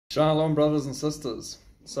Shalom, brothers and sisters.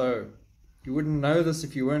 So, you wouldn't know this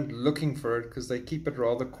if you weren't looking for it, because they keep it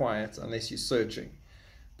rather quiet unless you're searching.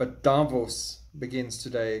 But Davos begins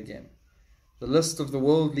today again. The list of the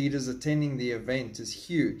world leaders attending the event is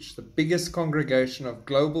huge. The biggest congregation of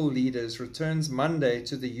global leaders returns Monday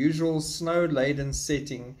to the usual snow-laden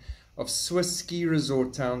setting of Swiss ski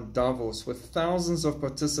resort town Davos, with thousands of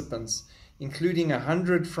participants, including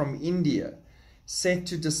 100 from India, set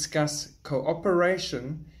to discuss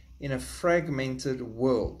cooperation in a fragmented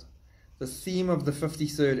world. The theme of the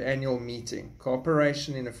 53rd annual meeting,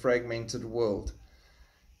 Cooperation in a Fragmented World,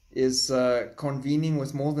 is convening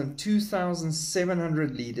with more than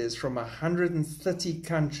 2,700 leaders from 130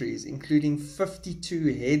 countries, including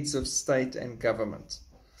 52 heads of state and government.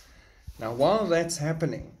 Now, while that's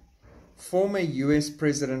happening, former US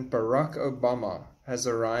President Barack Obama has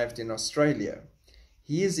arrived in Australia.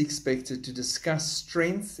 He is expected to discuss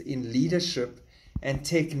strength in leadership and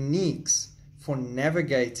techniques for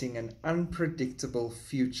navigating an unpredictable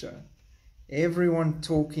future. Everyone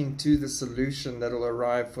talking to the solution that will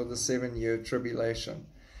arrive for the 7-year tribulation.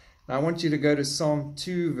 Now I want you to go to Psalm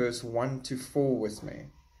 2 verse 1 to 4 with me.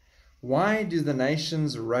 Why do the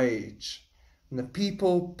nations rage and the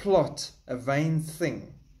people plot a vain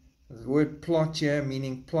thing? The word plot here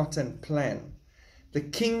meaning plot and plan. The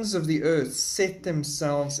kings of the earth set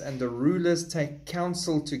themselves, and the rulers take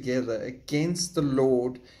counsel together against the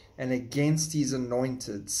Lord and against his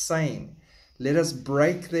anointed, saying, let us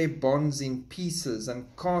break their bonds in pieces and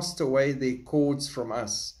cast away their cords from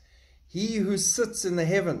us. He who sits in the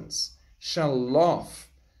heavens shall laugh.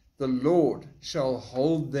 The Lord shall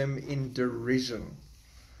hold them in derision.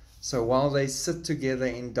 So while they sit together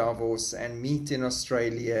in Davos and meet in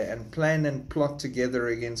Australia and plan and plot together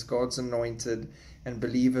against God's anointed and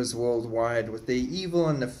believers worldwide with their evil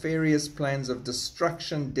and nefarious plans of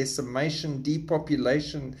destruction, decimation,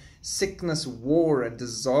 depopulation, sickness, war, and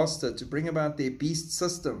disaster to bring about their beast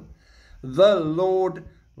system, the Lord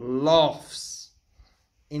laughs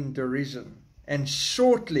in derision, and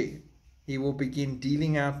shortly he will begin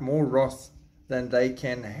dealing out more wrath than they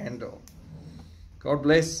can handle. God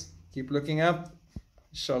bless. Keep looking up.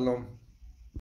 Shalom.